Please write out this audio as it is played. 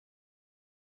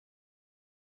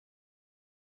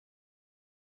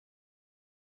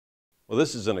Well,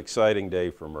 this is an exciting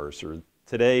day for Mercer.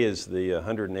 Today is the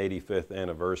 185th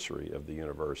anniversary of the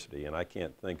university, and I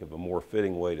can't think of a more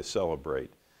fitting way to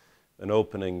celebrate than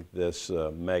opening this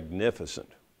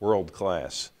magnificent,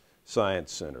 world-class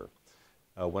science center.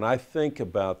 When I think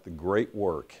about the great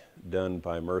work done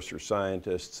by Mercer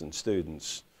scientists and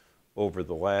students over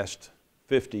the last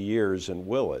 50 years in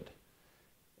Willard,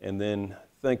 and then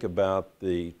think about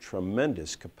the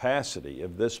tremendous capacity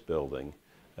of this building,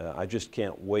 I just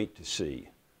can't wait to see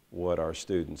what our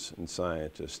students and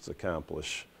scientists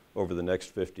accomplish over the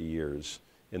next 50 years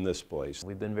in this place.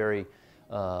 We've been very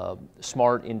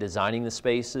smart in designing the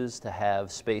spaces to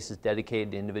have spaces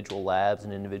dedicated to individual labs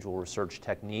and individual research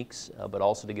techniques, but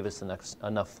also to give us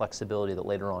enough flexibility that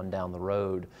later on down the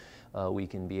road we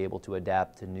can be able to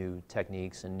adapt to new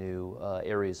techniques and new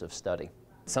areas of study.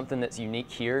 Something that's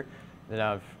unique here that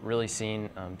I've really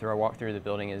seen through our walk through the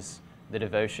building is the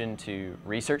devotion to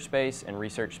research space and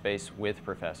research space with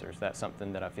professors. That's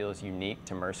something that I feel is unique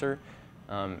to Mercer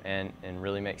and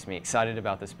really makes me excited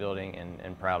about this building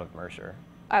and proud of Mercer.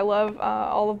 I love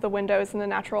all of the windows and the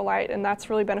natural light, and that's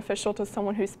really beneficial to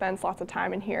someone who spends lots of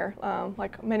time in here.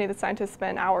 Like many of the scientists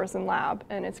spend hours in lab,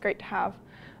 and it's great to have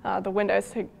the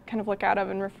windows to kind of look out of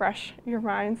and refresh your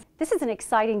minds. This is an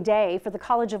exciting day for the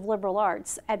College of Liberal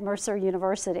Arts at Mercer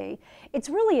University. It's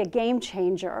really a game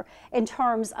changer in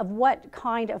terms of what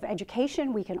kind of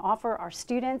education we can offer our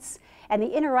students and the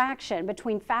interaction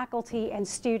between faculty and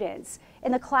students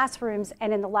in the classrooms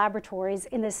and in the laboratories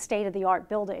in this state-of-the-art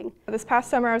building. This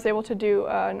past summer I was able to do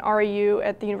an REU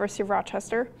at the University of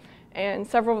Rochester, and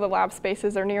several of the lab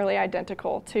spaces are nearly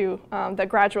identical to the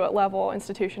graduate level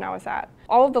institution I was at.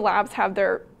 All of the labs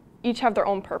each have their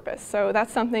own purpose, so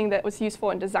that's something that was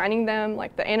useful in designing them.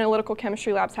 Like the analytical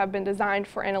chemistry labs have been designed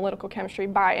for analytical chemistry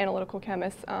by analytical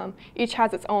chemists. Each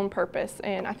has its own purpose,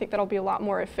 and I think that'll be a lot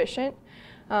more efficient.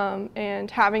 And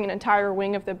having an entire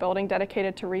wing of the building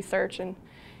dedicated to research and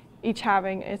each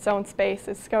having its own space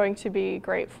is going to be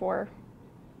great for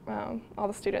all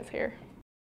the students here.